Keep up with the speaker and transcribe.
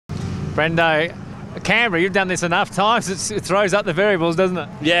Brendo, Canberra, you've done this enough times, it throws up the variables, doesn't it?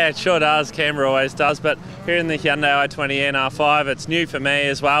 Yeah, it sure does. Canberra always does. But here in the Hyundai i20 NR5, it's new for me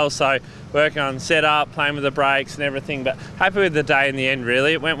as well. So working on setup, playing with the brakes and everything. But happy with the day in the end,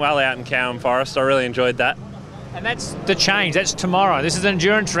 really. It went well out in Cowan Forest. I really enjoyed that. And that's the change. That's tomorrow. This is an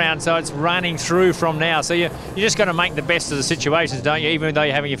endurance round, so it's running through from now. So you just got to make the best of the situations, don't you? Even though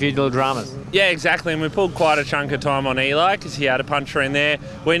you're having a few little dramas. Yeah, exactly. And we pulled quite a chunk of time on Eli because he had a puncher in there.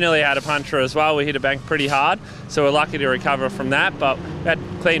 We nearly had a puncher as well. We hit a bank pretty hard, so we're lucky to recover from that. But we had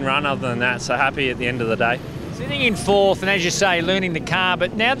a clean run other than that. So happy at the end of the day. Sitting in fourth, and as you say, learning the car.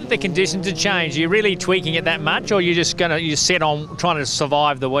 But now that the conditions have changed, are you really tweaking it that much, or are you just you set on trying to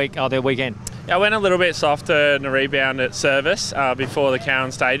survive the week or the weekend? I went a little bit softer in the rebound at service before the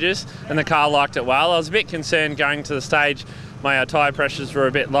Cowan stages, and the car liked it well. I was a bit concerned going to the stage. My tyre pressures were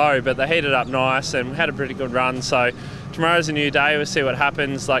a bit low, but they heated up nice and we had a pretty good run. So tomorrow's a new day. We'll see what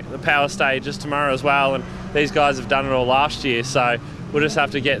happens. Like the power stage is tomorrow as well, and these guys have done it all last year. So we'll just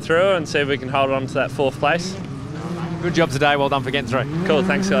have to get through and see if we can hold on to that fourth place. Good job today. Well done for getting through. Cool.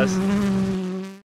 Thanks, guys.